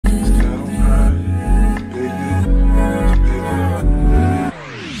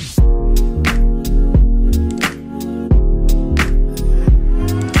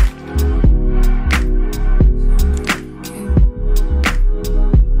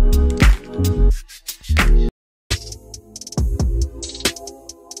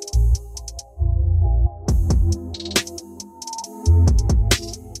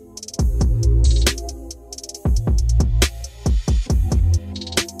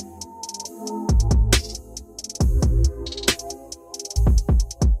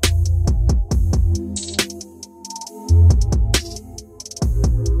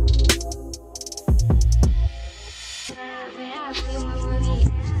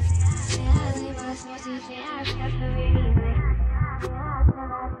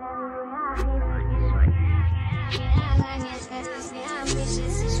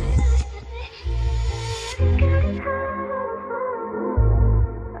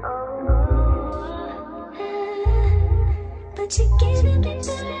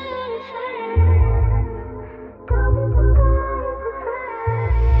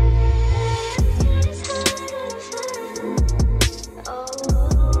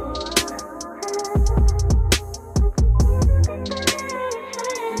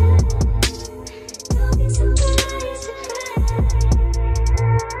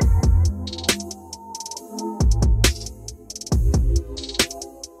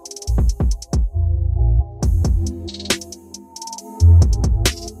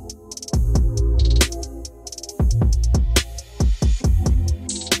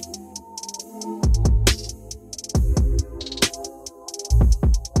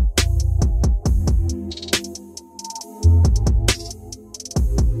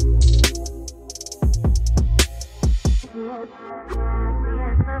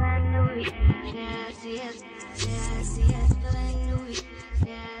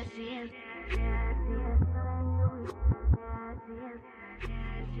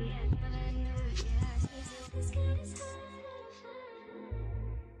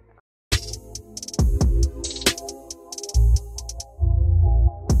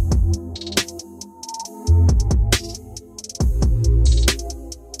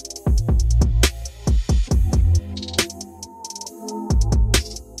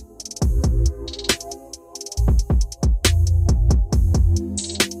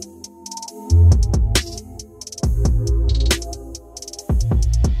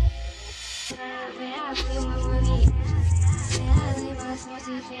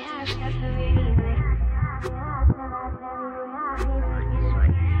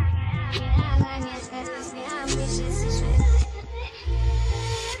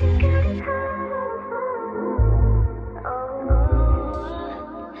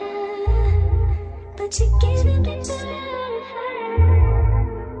But you giving me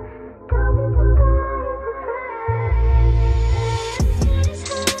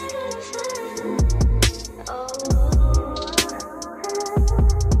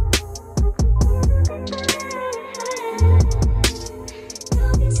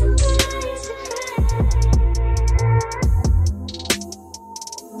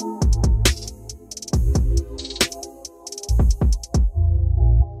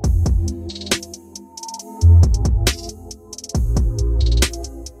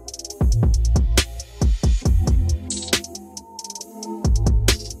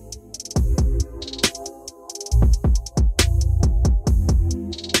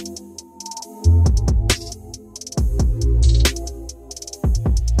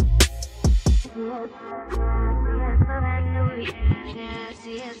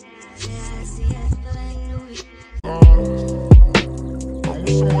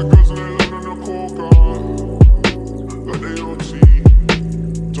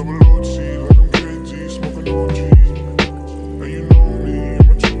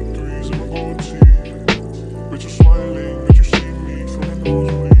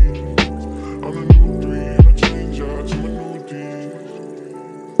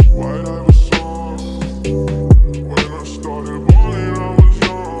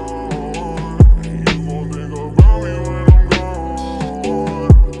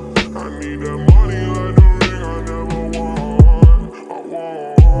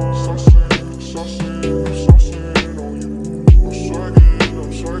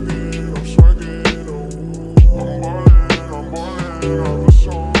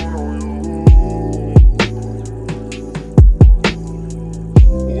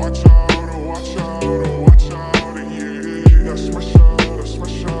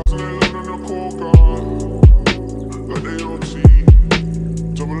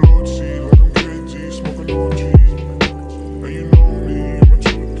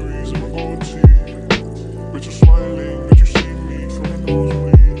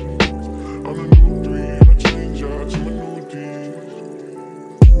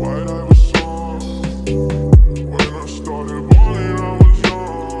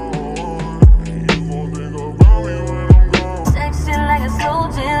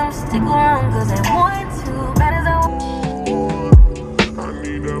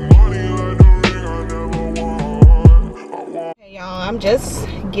I'm just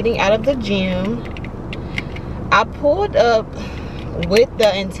getting out of the gym. I pulled up with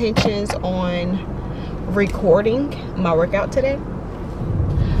the intentions on recording my workout today,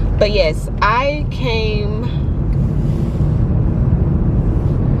 but yes, I came,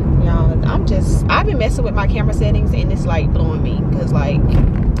 y'all, I I've been messing with my camera settings and it's like blowing me, because like,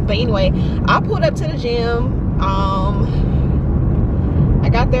 but anyway, I pulled up to the gym. I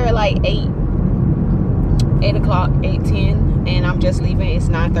got there at like 8 o'clock, 8:10, and I'm just leaving. It's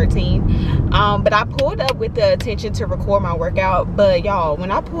 9:13. But I pulled up with the intention to record my workout, but y'all,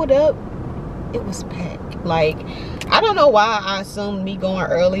 when I pulled up, it was packed. Like, I don't know why I assumed me going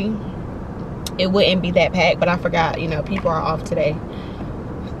early it wouldn't be that packed, but I forgot, you know, people are off today.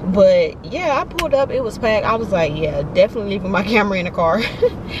 But yeah, I pulled up, it was packed. I was like, yeah, definitely leaving my camera in the car.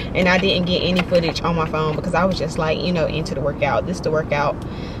 And I didn't get any footage on my phone because I was just like, you know, into the workout. This is the workout,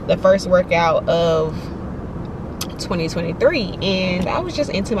 the first workout of 2023, and I was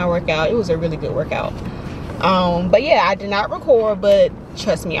just into my workout. It was a really good workout. But yeah, I did not record, but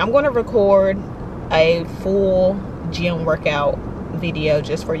trust me, I'm going to record a full gym workout video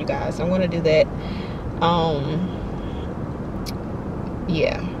just for you guys. I'm going to do that.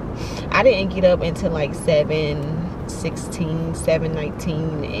 Yeah, I didn't get up until like 7:16,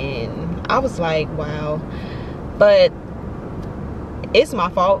 7:19, and I was like, wow. But it's my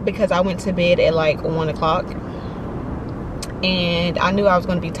fault because I went to bed at like 1 o'clock, and I knew I was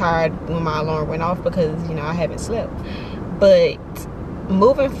going to be tired when my alarm went off because, you know, I haven't slept. But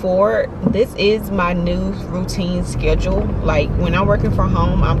moving forward, this is my new routine schedule. Like, when I'm working from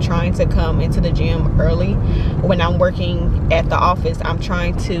home, I'm trying to come into the gym early. When I'm working at the office, I'm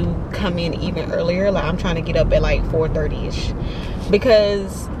trying to come in even earlier. Like, I'm trying to get up at like 4:30ish,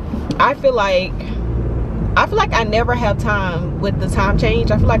 because I feel like I never have time with the time change.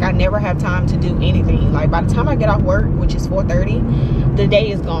 I feel like I never have time to do anything. Like, by the time I get off work, which is 4:30, the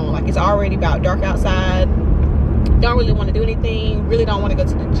day is gone. Like, it's already about dark outside. Don't really want to do anything, really don't want to go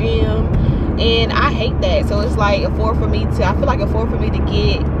to the gym, and I hate that. So it's like I feel like a for me to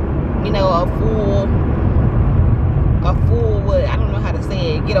get, you know, a full what, I don't know how to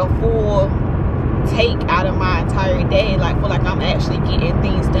say it, get a full take out of my entire day. Like, feel like I'm actually getting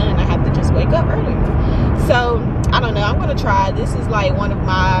things done. I have to just wake up early. So I don't know, I'm gonna try. This is like one of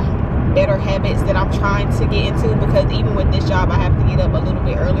my better habits that I'm trying to get into, because even with this job I have to get up a little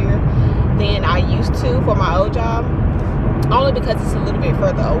bit earlier than I used to for my old job, only because it's a little bit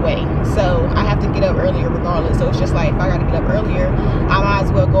further away. So I have to get up earlier regardless. So it's just like, if I gotta get up earlier, I might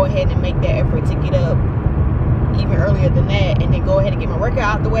as well go ahead and make that effort to get up even earlier than that, and then go ahead and get my workout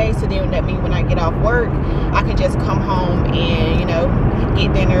out the way. So then that means when I get off work, I can just come home and, you know,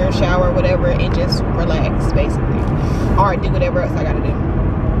 get dinner, shower, whatever, and just relax basically, or do whatever else I gotta do.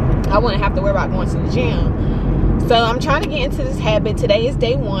 I wouldn't have to worry about going to the gym. So I'm trying to get into this habit. Today is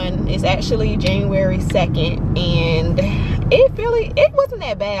day 1. It's actually January 2nd, and it wasn't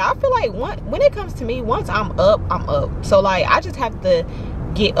that bad. I feel like when it comes to me, once I'm up, I'm up. So like, I just have to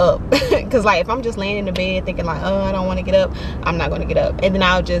get up. Because like, if I'm just laying in the bed thinking like, oh, I don't want to get up, I'm not going to get up, and then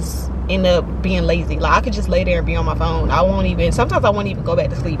I'll just end up being lazy. Like, I could just lay there and be on my phone. Sometimes I won't even go back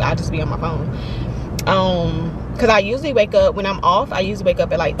to sleep. I'll just be on my phone. Because I usually wake up, when I'm off, I usually wake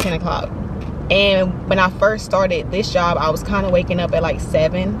up at like 10 o'clock. And when I first started this job, I was kind of waking up at like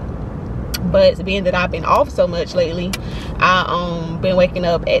 7. But being that I've been off so much lately, I been waking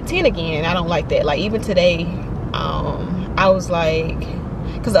up at 10 again. I don't like that. Like, even today, I was like,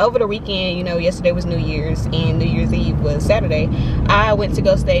 because over the weekend, you know, yesterday was New Year's and New Year's Eve was Saturday, I went to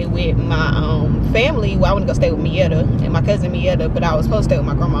go stay with my family. Well, I went to go stay with Mietta and my cousin Mietta, but I was supposed to stay with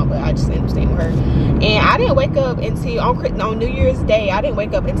my grandma, but I just ended up staying with her. And I didn't wake up until on New Year's Day. I didn't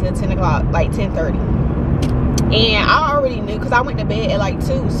wake up until 10 o'clock, like 10:30. And I already knew, because I went to bed at like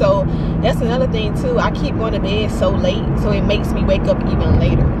 2. So that's another thing too. I keep going to bed so late, so it makes me wake up even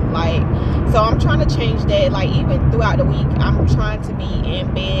later. Like, so I'm trying to change that. Like, even throughout the week, I'm trying to be in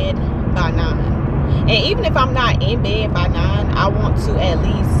bed by 9. And even if I'm not in bed by 9, I want to at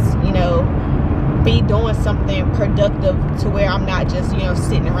least, you know, be doing something productive to where I'm not just, you know,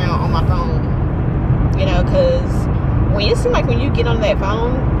 sitting around on my phone. You know, because when it seems like when you get on that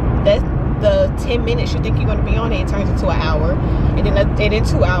phone, that's the 10 minutes you think you're going to be on it turns into an hour, and then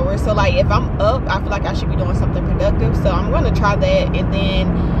 2 hours. So like, if I'm up, I feel like I should be doing something productive. So I'm going to try that. And then,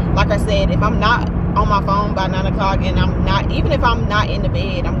 like I said, if I'm not on my phone by 9 o'clock, and even if I'm not in the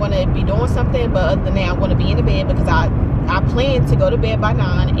bed, I'm going to be doing something. But other than that, I'm going to be in the bed, because I plan to go to bed by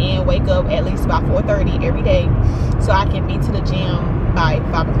 9 and wake up at least about 4:30 every day, so I can be to the gym by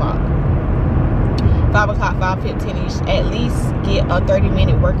 5 o'clock. 5 o'clock, 5:15ish, at least get a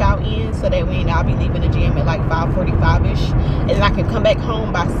 30-minute workout in, so that when I'll be leaving the gym at like 5:45ish, and then I can come back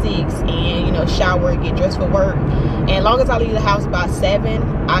home by 6 and, you know, shower and get dressed for work. And as long as I leave the house by 7,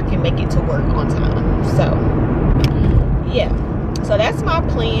 I can make it to work on time. So yeah, So that's my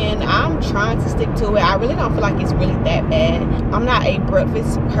plan. I'm trying to stick to it. I really don't feel like it's really that bad. I'm not a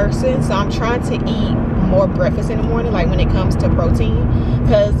breakfast person, so I'm trying to eat more breakfast in the morning, like when it comes to protein.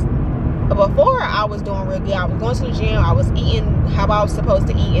 Because before, I was doing real good. I was going to the gym, I was eating how I was supposed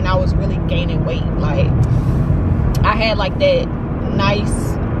to eat, and I was really gaining weight. Like, I had like that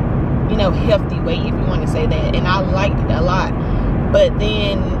nice, you know, healthy weight, if you want to say that, and I liked it a lot. But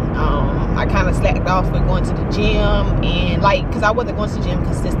then I kind of slacked off with going to the gym, and like, because I wasn't going to the gym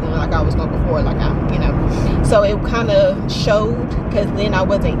consistently like I was going before, like you know, so it kind of showed, because then I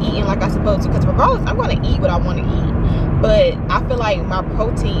wasn't eating like I supposed to. Because regardless, I'm going to eat what I want to eat, but I feel like my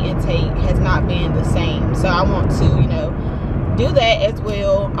protein intake has not been the same. So I want to, you know, do that as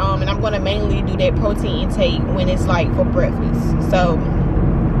well, and I'm going to mainly do that protein intake when it's like for breakfast. So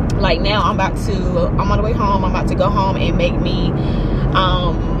like now I'm on the way home, I'm about to go home and make me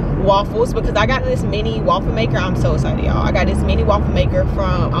waffles, because I got this mini waffle maker. I'm so excited, y'all. I got this mini waffle maker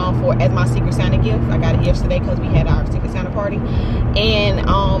from as my Secret Santa gift. I got it yesterday because we had our Secret Santa party, and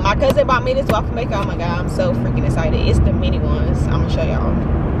my cousin bought me this waffle maker. Oh my god, I'm so freaking excited. It's the mini ones. I'm gonna show y'all.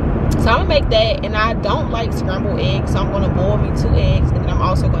 So I'm gonna make that, and I don't like scrambled eggs, so I'm gonna boil me 2 eggs, and then I'm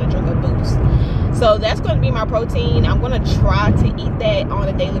also gonna drink a Boost. So that's gonna be my protein. I'm gonna try to eat that on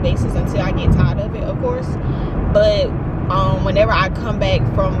a daily basis until I get tired of it, of course. But whenever I come back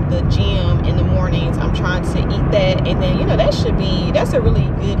from the gym in the mornings, I'm trying to eat that, and then, you know, that's a really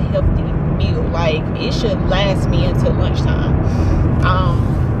good healthy meal. Like, it should last me until lunchtime.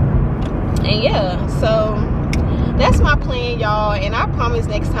 And yeah, so that's my plan, y'all. And I promise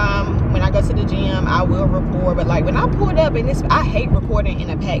next time when I go to the gym, I will record. But like when I pulled up in this, I hate recording in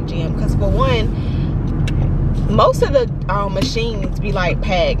a packed gym, because for one, most of the machines be like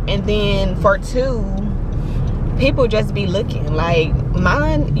packed, and then for two, people just be looking. Like,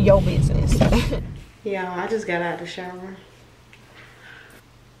 mind your business. Yeah, I just got out of the shower.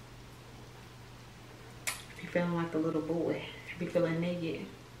 Be feeling like a little boy. Be feeling naked.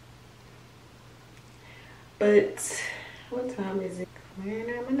 But what time is it?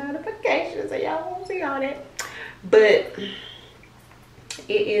 Clearing out my notifications, so y'all won't see all that. But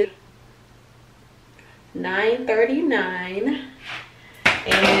it is 9:39,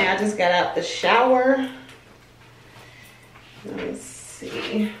 and I just got out the shower. Let's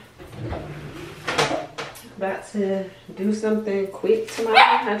see. About to do something quick to my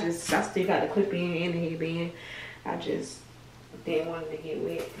hair. I still got the clip in and the headband. I just didn't want it to get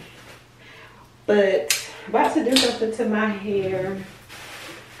wet. But about to do something to my hair.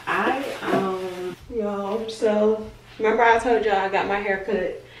 Y'all, so remember I told y'all I got my hair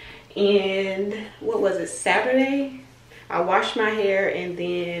cut, and what was it, Saturday? I washed my hair, and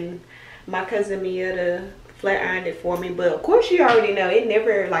then my cousin Mia flat ironed it for me. But of course, you already know it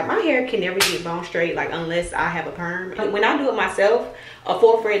never, like, my hair can never get bone straight, like, unless I have a perm. When I do it myself,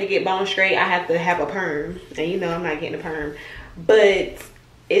 for it to get bone straight, I have to have a perm, and you know I'm not getting a perm. But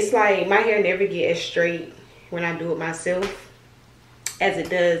it's like my hair never get as straight when I do it myself as it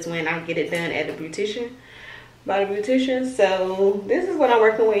does when I get it done at the beautician, by the beautician. So this is what I'm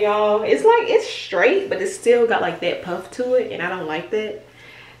working with, y'all. It's like, it's straight, but it's still got like that puff to it, and I don't like that.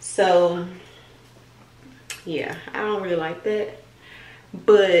 So yeah, I don't really like that.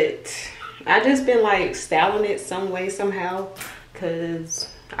 But I just been like styling it some way, somehow,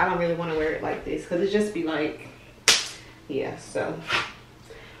 because I don't really want to wear it like this, because it just be like, yeah. So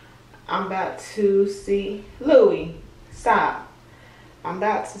I'm about to see, Louie, stop. I'm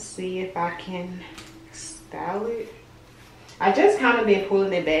about to see if I can style it. I just kind of been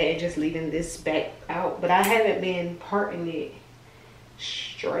pulling it back and just leaving this back out, but I haven't been parting it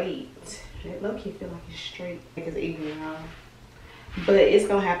straight. It low-key feel like it's straight, like it's even out. But it's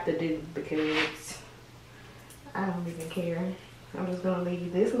gonna have to do, because I don't even care. I'm just gonna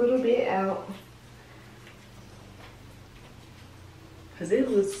leave this little bit out. Cause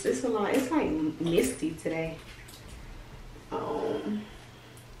it's like misty today.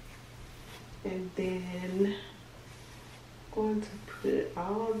 And then going to put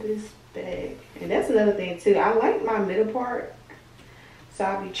all this back. And that's another thing too. I like my middle part, so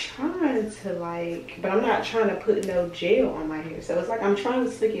I'll be trying to like, but I'm not trying to put no gel on my hair. So it's like I'm trying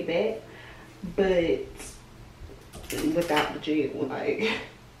to slick it back, but without the gel. Like,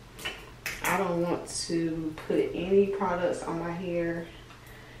 I don't want to put any products on my hair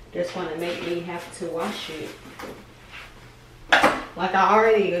that's gonna make me have to wash it. Like, I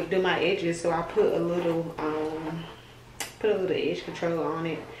already do my edges, so I put a little edge control on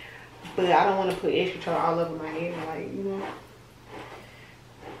it, but I don't want to put edge control all over my hair, like, you know,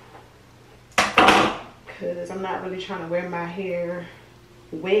 because I'm not really trying to wear my hair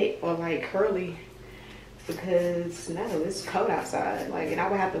wet or like curly. because no, it's cold outside. Like, and I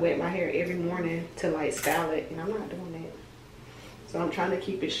would have to wet my hair every morning to like style it, and I'm not doing that. So I'm trying to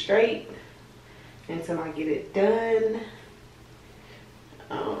keep it straight until I get it done.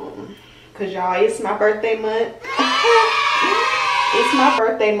 Cause y'all, it's my birthday month. It's my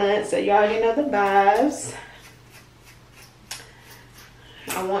birthday month, so y'all already know the vibes.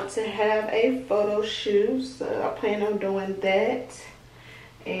 I want to have a photo shoot, so I plan on doing that,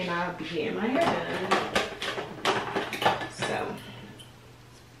 and I'll be getting my hair done. So,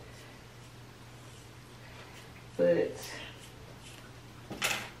 but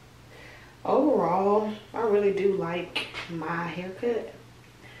overall, I really do like my haircut,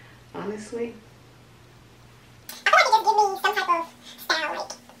 honestly. I feel like it just gives me some type of style,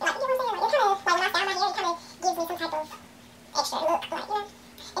 like you know what I'm saying? Like, it kind of, like when I style my hair, it kind of gives me some type of extra look, like, you know?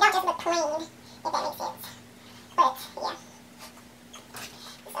 It don't just look plain, if that makes sense. But, yeah.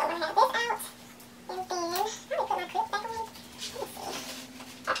 So I'm gonna have this out, and then, I'm gonna put my clip back on.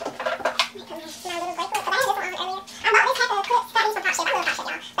 Let me see. I'm gonna put my little gray clip, because I had this one on earlier. I bought this type of clips, got these from Top Chef, I love Top Chef,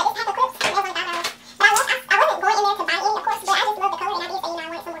 y'all. But this type of clips, they was like $5. But I wasn't going in there to buy any, of course, but I just love the color, and I did say, you know, I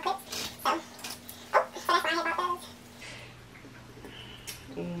wanted some more clips. So, oh, so that's why I had bought those.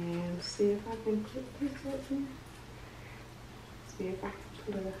 And see if I can clip this up here. See if I can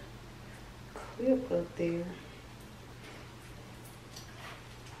put a clip up there.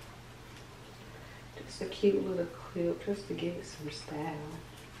 Just a cute little clip just to give it some style.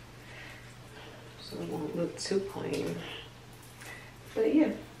 So it won't look too plain. But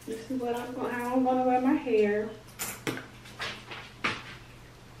yeah, this is what how I'm gonna wear my hair.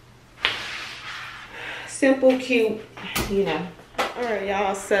 Simple, cute, you know. Alright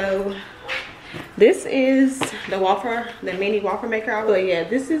y'all, so this is the mini waffle maker. But yeah,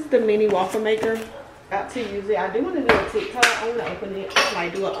 this is the mini waffle maker. Got to use it. I do want to do a TikTok. I want to open it,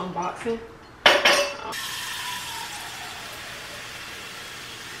 like do an unboxing.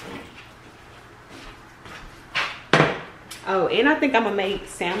 Oh, and I think I'm gonna make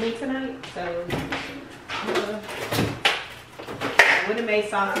salmon tonight. So I would have made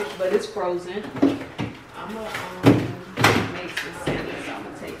sausage, but it's frozen. I'm gonna make some salmon, so I'm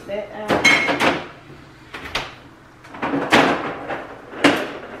gonna take that out.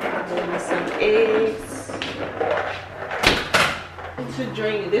 Some eggs to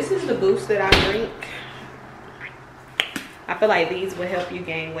drink. This is the Boost that I drink. I feel like these will help you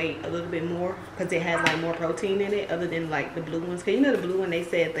gain weight a little bit more because it has like more protein in it, other than like the blue ones. Cause you know the blue one, they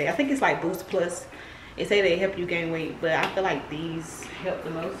said I think it's like Boost Plus. They say they help you gain weight, but I feel like these help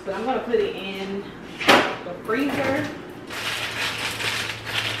the most. But I'm gonna put it in the freezer.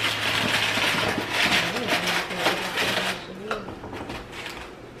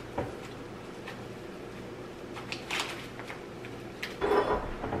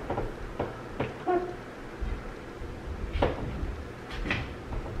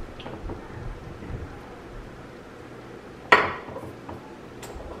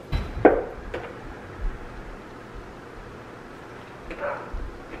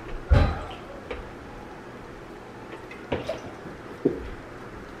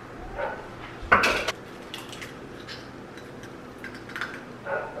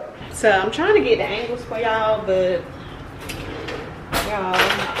 So I'm trying to get the angles for y'all, but y'all,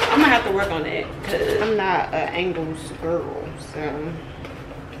 I'm gonna have to work on that because I'm not an angles girl. So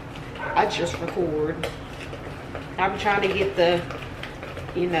I just record. I'm trying to get the,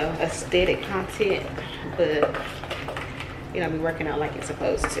 you know, aesthetic content, but you know, be working out like it's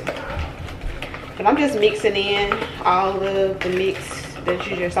supposed to. But I'm just mixing in all of the mix that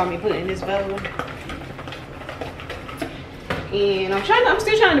you just saw me put in this bowl. And I'm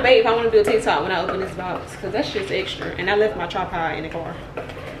still trying to debate if I want to do a TikTok when I open this box, because that's just extra. And I left my tripod in the car,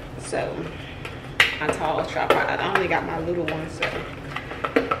 so my tall tripod. I only got my little one, so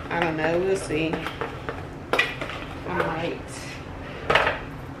I don't know. We'll see. I might.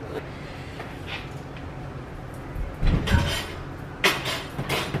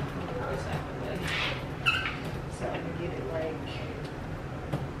 So I can get it like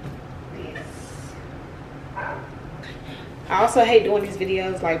this. I also hate doing these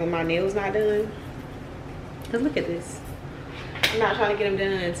videos like when my nails not done. Cause look at this. I'm not trying to get them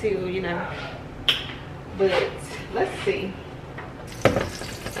done until, you know. But let's see.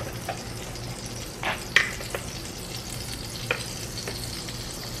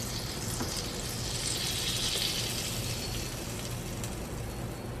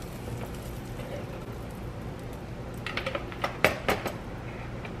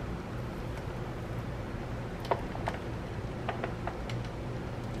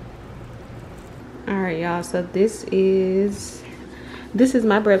 All right, y'all, so this is This is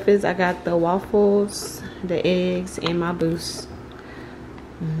my breakfast. I got the waffles, the eggs, and my boost.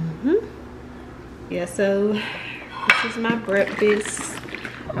 Yeah, so this is my breakfast.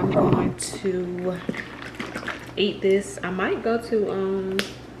 I'm going to eat this. I might go to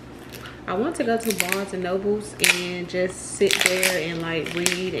I want to go to Barnes and Nobles and just sit there and like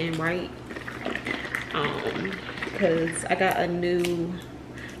read and write, because I got a new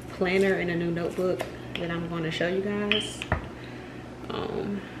planner and a new notebook that I'm going to show you guys.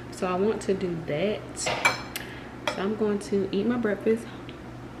 So I want to do that. So I'm going to eat my breakfast.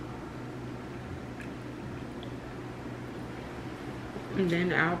 And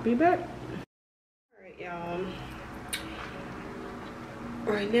then I'll be back. Alright, y'all.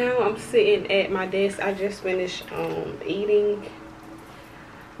 Right now I'm sitting at my desk. I just finished eating.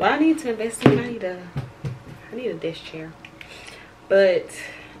 Well, I need to invest in, I need a desk chair. But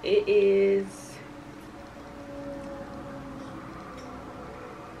it is,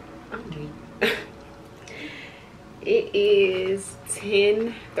 it is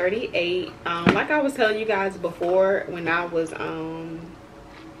 10:38. Like I was telling you guys before, when I was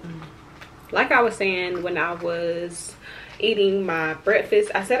like I was saying, when I was eating my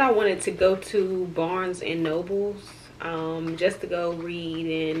breakfast, I said I wanted to go to Barnes and Nobles just to go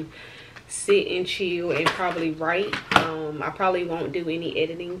read and sit and chill and probably write. I probably won't do any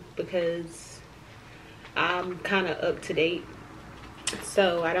editing because I'm kind of up to date,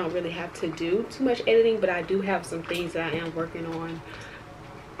 so I don't really have to do too much editing, but I do have some things that I am working on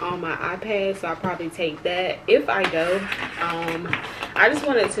my iPad, so I'll probably take that if I go. I just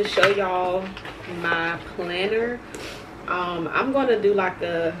wanted to show y'all my planner. I'm gonna do like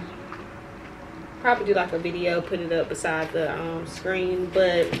a, probably do like a video, put it up beside the screen.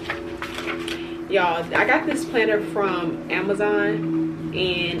 But y'all, I got this planner from Amazon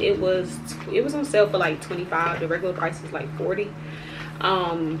and it was on sale for like $25. The regular price is like $40.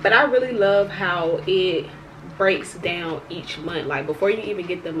 But I really love how it breaks down each month. Like before you even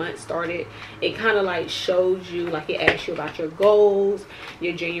get the month started, it kind of like shows you, like it asks you about your goals,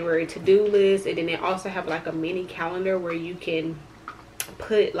 your January to-do list, and then it also have like a mini calendar where you can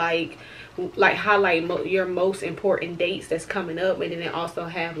put like highlight your most important dates that's coming up, and then it also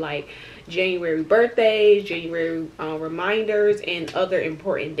have like January birthdays, January reminders, and other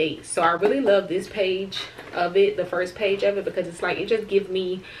important dates. So I really love this page of it, the first page of it, because it's like, it just gives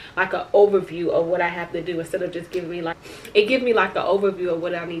me like an overview of what I have to do, instead of just giving me like, it gives me like an overview of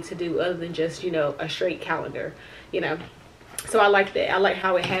what I need to do, other than just, you know, a straight calendar, you know. So I like that. I like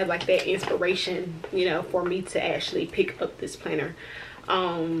how it has like that inspiration, you know, for me to actually pick up this planner.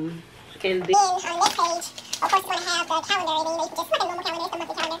 And then on the next page, of course, it's going to have the calendar, and then you can just like a normal calendar, it's a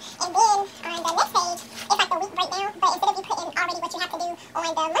monthly calendar. And then on the next page, it's like the week breakdown, but instead of you putting already what you have to do on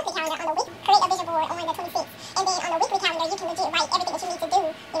the monthly calendar, on the week, create a vision board on the 26th. And then on the weekly calendar, you can legit write everything that you need to do,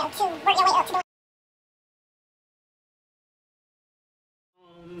 you know, to work your way up to doing.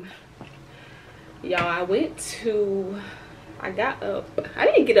 Y'all, I got up, I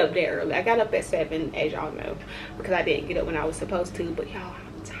didn't get up that early. I got up at 7, as y'all know, because I didn't get up when I was supposed to. But y'all,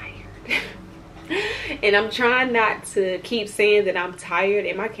 I'm tired. And I'm trying not to keep saying that I'm tired,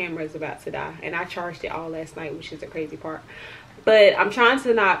 and my camera is about to die, and I charged it all last night, which is the crazy part. But I'm trying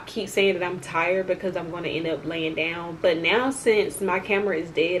to not keep saying that I'm tired, because I'm going to end up laying down. But now, since my camera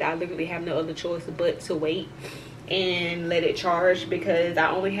is dead, I literally have no other choice but to wait and let it charge, because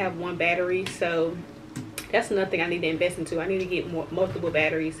I only have one battery. So that's nothing I need to invest into. I need to get multiple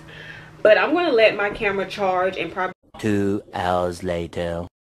batteries. But I'm going to let my camera charge, and probably 2 hours later.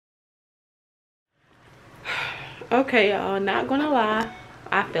 Okay, y'all, not gonna lie,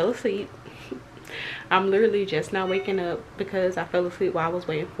 I fell asleep. I'm literally just now waking up because I fell asleep while I was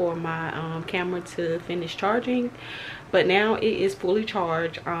waiting for my camera to finish charging. But now it is fully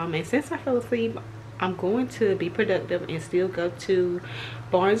charged, and since I fell asleep, I'm going to be productive and still go to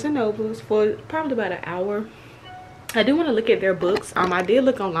Barnes and Nobles for probably about an hour. I do want to look at their books. I did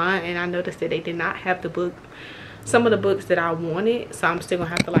look online, and I noticed that they did not have the book, some of the books that I wanted. So I'm still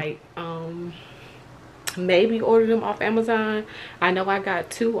gonna have to like maybe order them off Amazon. I know I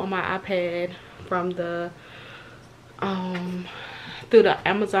got 2 on my iPad from the through the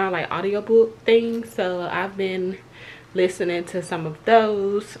Amazon like audiobook thing, so I've been listening to some of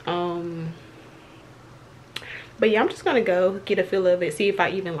those. But yeah, I'm just gonna go get a feel of it, see if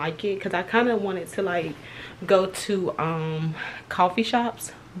I even like it, because I kind of wanted to like go to coffee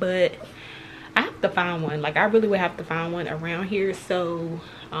shops, but I have to find one. Like I really would have to find one around here. So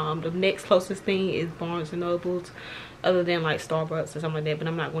the next closest thing is Barnes and Nobles, other than like Starbucks or something like that. But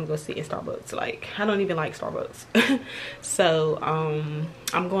I'm not going to go sit in Starbucks. Like I don't even like Starbucks. So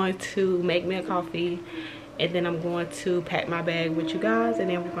I'm going to make me a coffee and then I'm going to pack my bag with you guys, and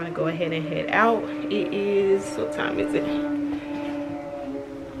then we're going to go ahead and head out. It is, what time is it?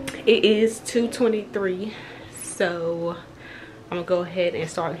 It is 2:23, so I'm gonna go ahead and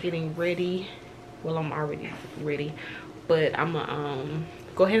start getting ready. Well, I'm already ready, but I'm gonna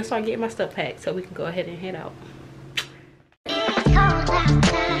go ahead and start getting my stuff packed so we can go ahead and head out.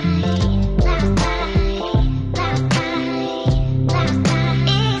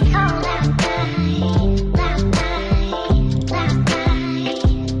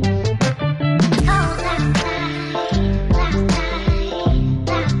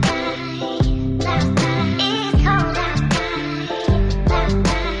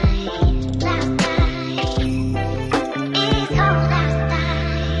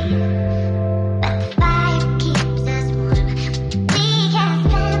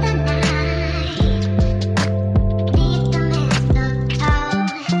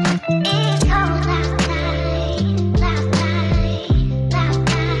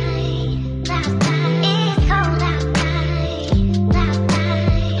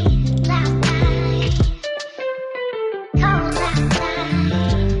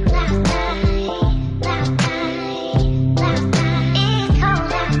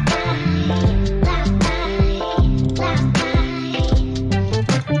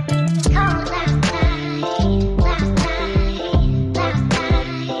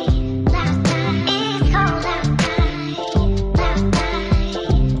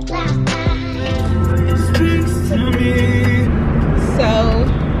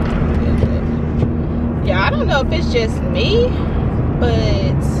 If it's just me, but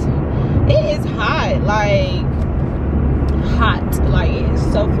it is hot, like it's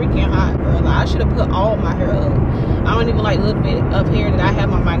so freaking hot, bro. Like, I should have put all my hair up. I don't even like a little bit of hair that I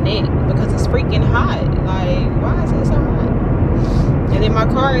have on my neck because it's freaking hot. Like, why is it so hot? And then my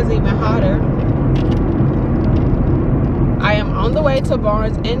car is even hotter. I am on the way to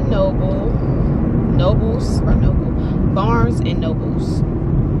Barnes and Barnes and Nobles.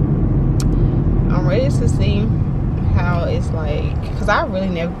 I'm ready to see how it's like, because I really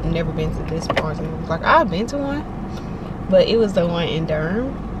never been to this Barnes and Nobles. Like, I've been to one, but it was the one in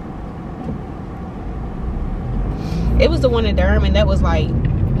Durham. It was the one in Durham, and that was like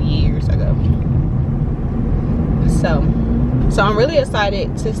years ago. So I'm really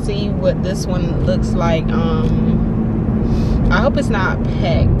excited to see what this one looks like. I hope it's not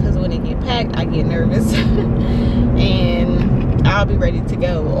packed, because when it get packed, I get nervous. And I'll be ready to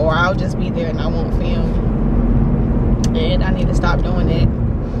go, or I'll just be there and I won't film, and I need to stop doing it.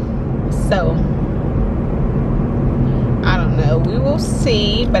 So I don't know, we will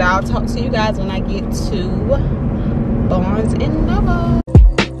see, but I'll talk to you guys when I get to Barnes and Noble.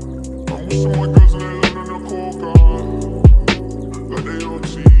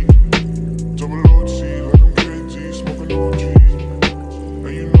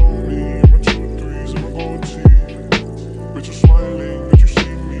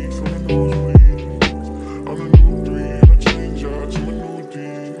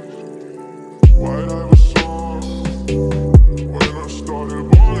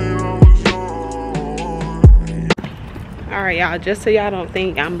 Alright, y'all, just so y'all don't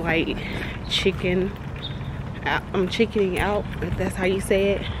think I'm like chickening out, if that's how you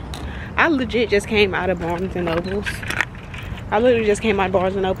say it. I legit just came out of Barnes and Nobles. I literally just came out of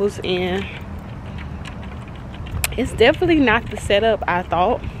Barnes and Nobles, and it's definitely not the setup I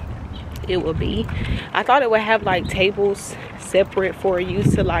thought it would be. I thought it would have like tables separate for you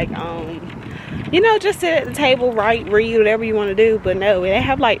to like you know, just sit at the table, write, read, whatever you want to do. But no, they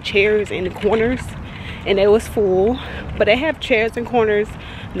have like chairs in the corners, and it was full. But they have chairs in corners,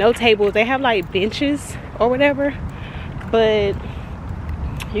 no tables. They have like benches or whatever, but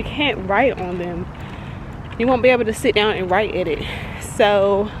you can't write on them. You won't be able to sit down and write at it.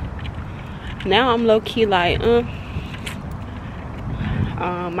 So now I'm low-key like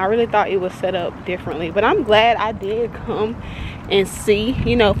I really thought it was set up differently, but I'm glad I did come and see,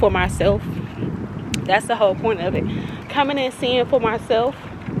 you know, for myself. That's the whole point of it, coming and seeing for myself.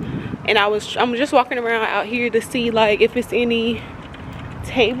 And I'm just walking around out here to see like if it's any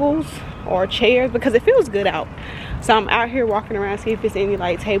tables or chairs, because it feels good out. So I'm out here walking around to see if it's any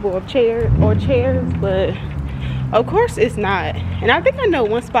like table or chairs, but of course it's not. And I think I know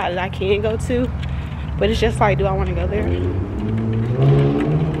one spot that I can go to, but it's just like, do I want to go there?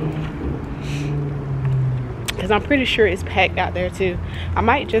 Because I'm pretty sure it's packed out there too. I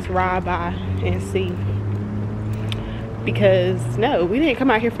might just ride by and see, because no, we didn't come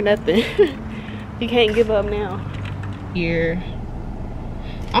out here for nothing. You can't give up now. Here,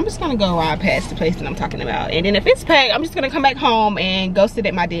 I'm just gonna go ride past the place that I'm talking about, and then if it's packed, I'm just gonna come back home and go sit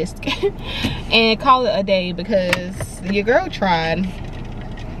at my desk and call it a day, because your girl tried.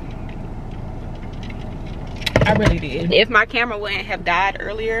 I really did. If my camera wouldn't have died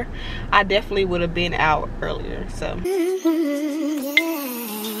earlier, I definitely would have been out earlier. So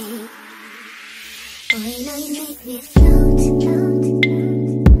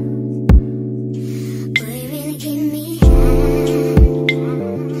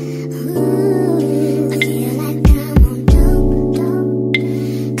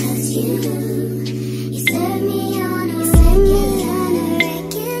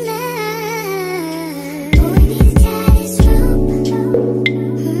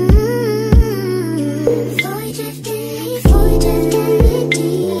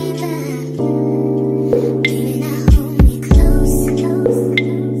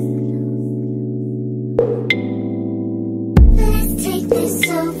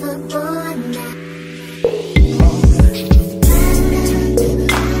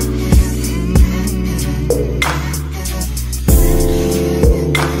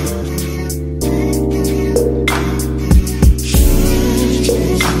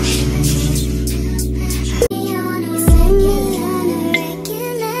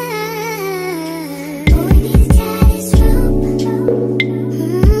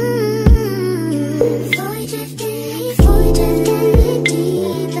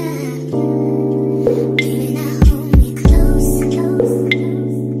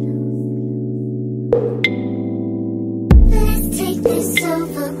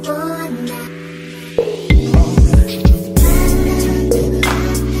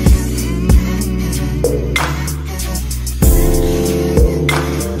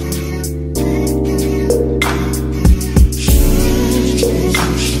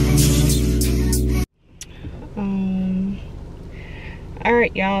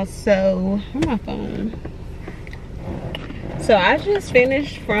alright y'all, so where's my phone? So I just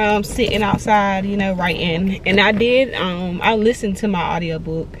finished from sitting outside, you know, writing, and I did I listened to my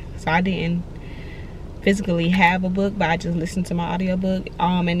audiobook. So I didn't physically have a book, but I just listened to my audiobook.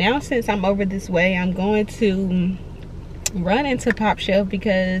 And now since I'm over this way, I'm going to run into Pop Shelf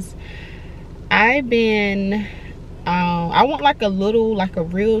because I've been I want like a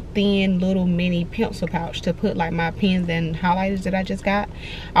real thin little mini pencil pouch to put like my pens and highlighters that I just got.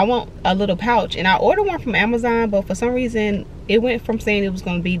 I want a little pouch, and I ordered one from Amazon, but for some reason it went from saying it was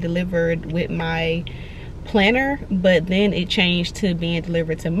going to be delivered with my planner, but then it changed to being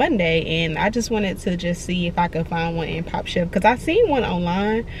delivered to Monday, and I just wanted to just see if I could find one in Pop Shelf because I seen one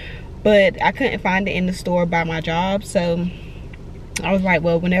online, but I couldn't find it in the store by my job. So I was like,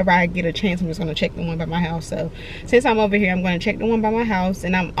 well, whenever I get a chance, I'm just going to check the one by my house. So since I'm over here, I'm going to check the one by my house,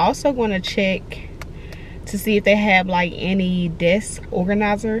 and I'm also going to check to see if they have like any desk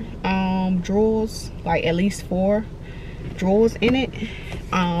organizer drawers, like at least 4 drawers in it.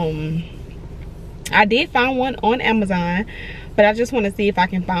 I did find one on Amazon, but I just want to see if I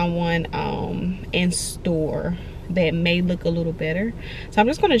can find one in store that may look a little better. So I'm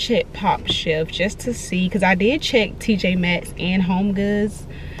just going to check Pop Shelf just to see, because I did check TJ Maxx and Home Goods.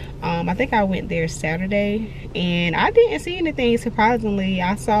 I think I went there Saturday and I didn't see anything. Surprisingly,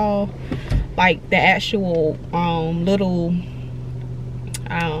 I saw like the actual little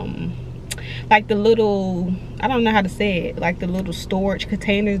like the little, I don't know how to say it, like the little storage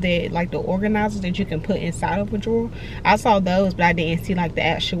containers that, like the organizers that you can put inside of a drawer. I saw those, but I didn't see like the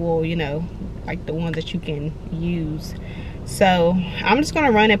actual, you know, like the ones that you can use. So I'm just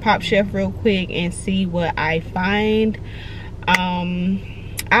gonna run and Pop Shelf real quick and see what I find.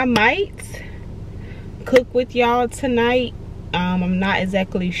 I might cook with y'all tonight. I'm not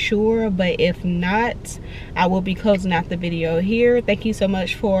exactly sure, but if not, I will be closing out the video here. Thank you so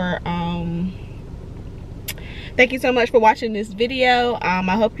much for watching this video. I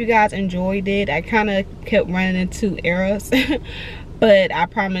hope you guys enjoyed it. I kind of kept running into errors but I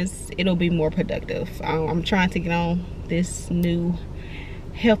promise it'll be more productive. I'm trying to get on this new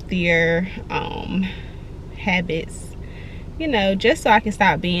healthier habits, you know, just so I can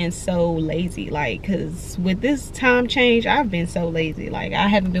stop being so lazy. Like, because with this time change, I've been so lazy. Like, I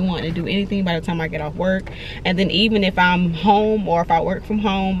haven't been wanting to do anything by the time I get off work, and then even if I'm home or if I work from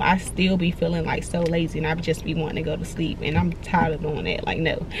home, I still be feeling like so lazy, and I just be wanting to go to sleep, and I'm tired of doing that. Like,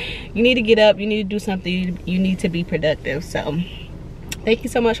 no, you need to get up, you need to do something, you need to be productive. So thank you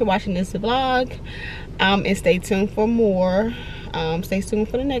so much for watching this vlog, and stay tuned for more. Stay tuned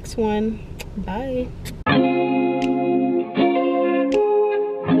for the next one. Bye.